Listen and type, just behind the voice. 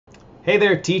Hey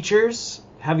there, teachers!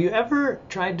 Have you ever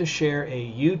tried to share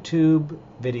a YouTube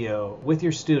video with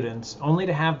your students only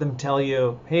to have them tell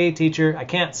you, hey teacher, I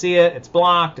can't see it, it's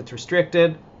blocked, it's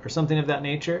restricted, or something of that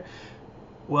nature?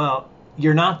 Well,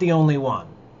 you're not the only one.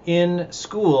 In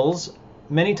schools,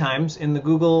 many times in the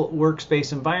Google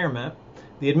Workspace environment,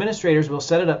 the administrators will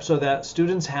set it up so that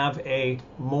students have a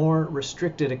more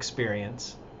restricted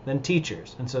experience than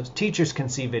teachers. And so teachers can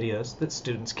see videos that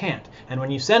students can't. And when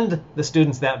you send the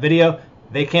students that video,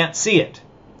 they can't see it.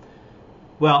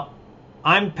 Well,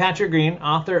 I'm Patrick Green,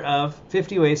 author of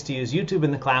 50 Ways to Use YouTube in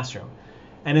the Classroom.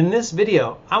 And in this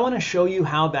video, I want to show you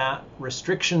how that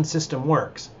restriction system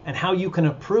works and how you can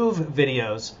approve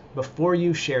videos before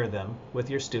you share them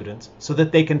with your students so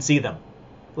that they can see them.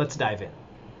 Let's dive in.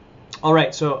 All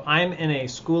right, so I'm in a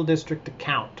school district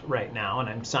account right now, and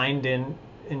I'm signed in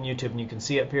YouTube, and you can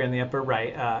see up here in the upper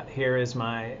right, here is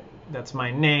that's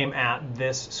my name at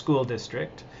this school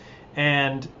district.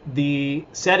 And the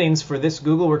settings for this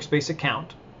Google Workspace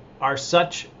account are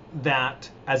such that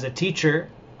as a teacher,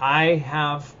 I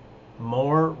have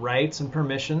more rights and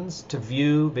permissions to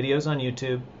view videos on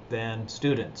YouTube than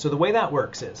students. So the way that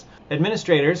works is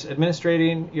administrators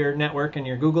administrating your network and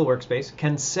your Google Workspace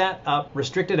can set up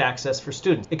restricted access for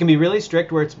students. It can be really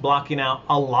strict where it's blocking out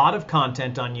a lot of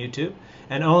content on YouTube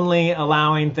and only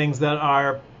allowing things that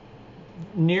are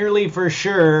nearly for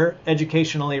sure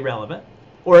educationally relevant.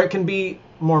 Or it can be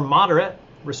more moderate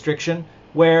restriction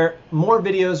where more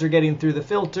videos are getting through the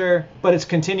filter, but it's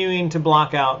continuing to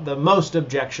block out the most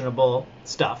objectionable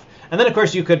stuff. And then of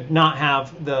course you could not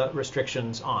have the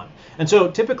restrictions on. And so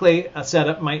typically a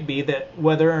setup might be that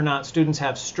whether or not students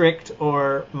have strict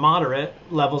or moderate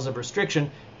levels of restriction,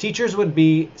 teachers would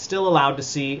be still allowed to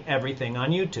see everything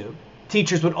on YouTube.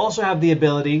 Teachers would also have the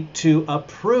ability to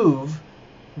approve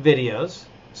videos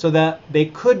so that they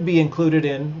could be included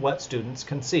in what students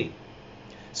can see.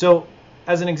 So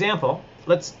as an example,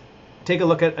 let's take a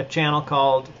look at a channel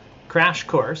called Crash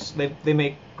Course. They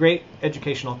make great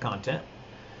educational content.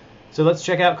 So let's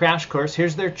check out Crash Course.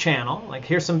 Here's their channel. Like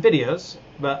here's some videos,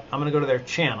 but I'm going to go to their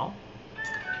channel.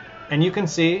 And you can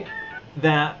see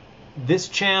that this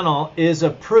channel is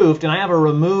approved, and I have a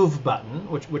remove button,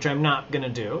 which I'm not going to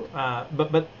do,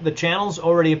 but the channel's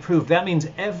already approved. That means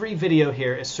every video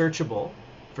here is searchable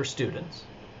for students.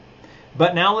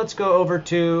 But now let's go over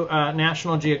to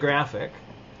National Geographic,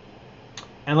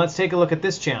 and let's take a look at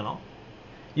this channel.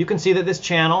 You can see that this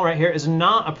channel right here is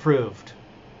not approved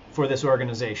for this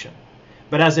organization.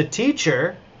 But as a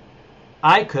teacher,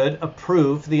 I could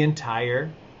approve the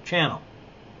entire channel.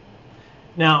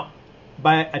 Now,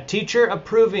 by a teacher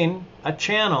approving a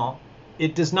channel,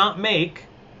 it does not make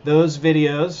those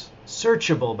videos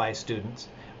searchable by students,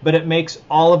 but it makes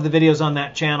all of the videos on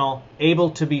that channel able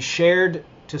to be shared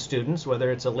to students,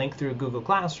 whether it's a link through Google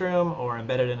Classroom or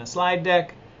embedded in a slide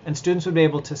deck, and students would be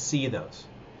able to see those.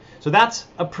 So that's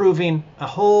approving a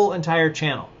whole entire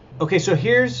channel. Okay, so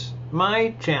here's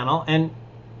my channel, and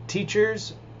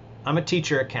teachers, I'm a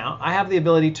teacher account. I have the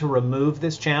ability to remove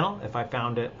this channel if I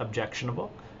found it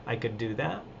objectionable. I could do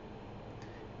that.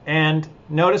 And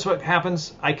notice what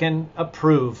happens. I can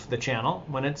approve the channel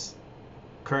when it's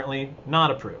currently not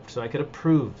approved. So I could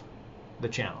approve the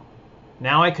channel.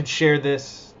 Now I could share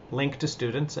this link to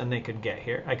students and they could get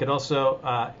here. I could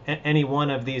also, any one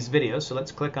of these videos, so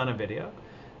let's click on a video.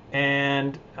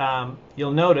 And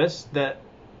you'll notice that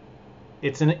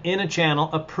it's in a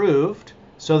channel approved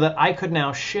so that I could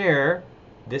now share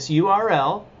this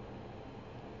URL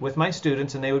with my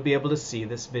students and they would be able to see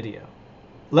this video.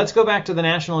 Let's go back to the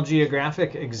National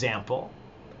Geographic example,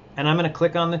 and I'm going to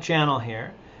click on the channel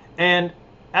here. And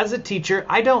as a teacher,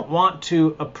 I don't want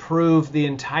to approve the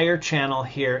entire channel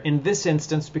here in this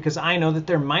instance because I know that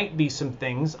there might be some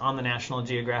things on the National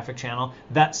Geographic channel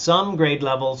that some grade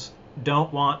levels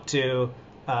don't want to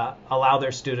allow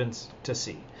their students to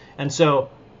see. And so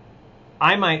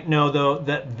I might know though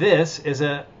that this is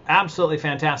an absolutely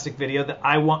fantastic video that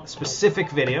I want, specific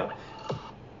video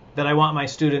that I want my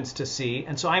students to see.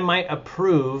 And so I might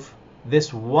approve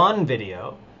this one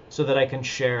video so that I can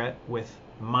share it with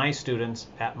my students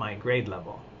at my grade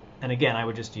level. And again, I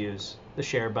would just use the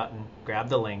share button, grab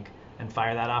the link, and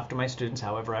fire that off to my students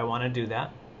however I want to do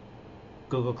that.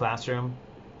 Google Classroom,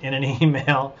 in an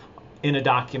email, in a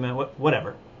document,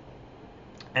 whatever.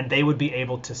 And they would be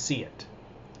able to see it.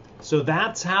 So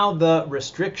that's how the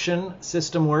restriction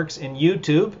system works in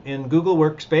YouTube, in Google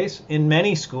Workspace, in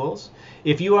many schools.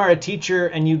 If you are a teacher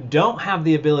and you don't have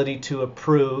the ability to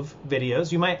approve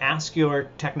videos, you might ask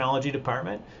your technology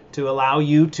department to allow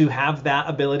you to have that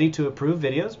ability to approve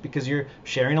videos because you're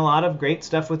sharing a lot of great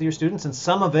stuff with your students and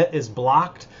some of it is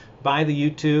blocked by the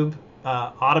YouTube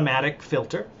automatic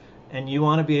filter, and you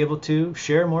want to be able to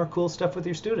share more cool stuff with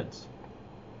your students.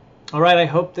 All right, I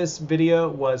hope this video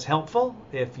was helpful.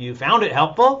 If you found it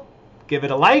helpful, give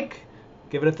it a like,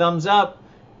 give it a thumbs up,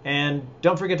 and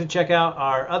don't forget to check out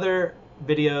our other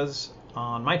videos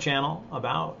on my channel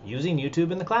about using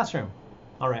YouTube in the classroom.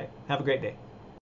 All right, have a great day.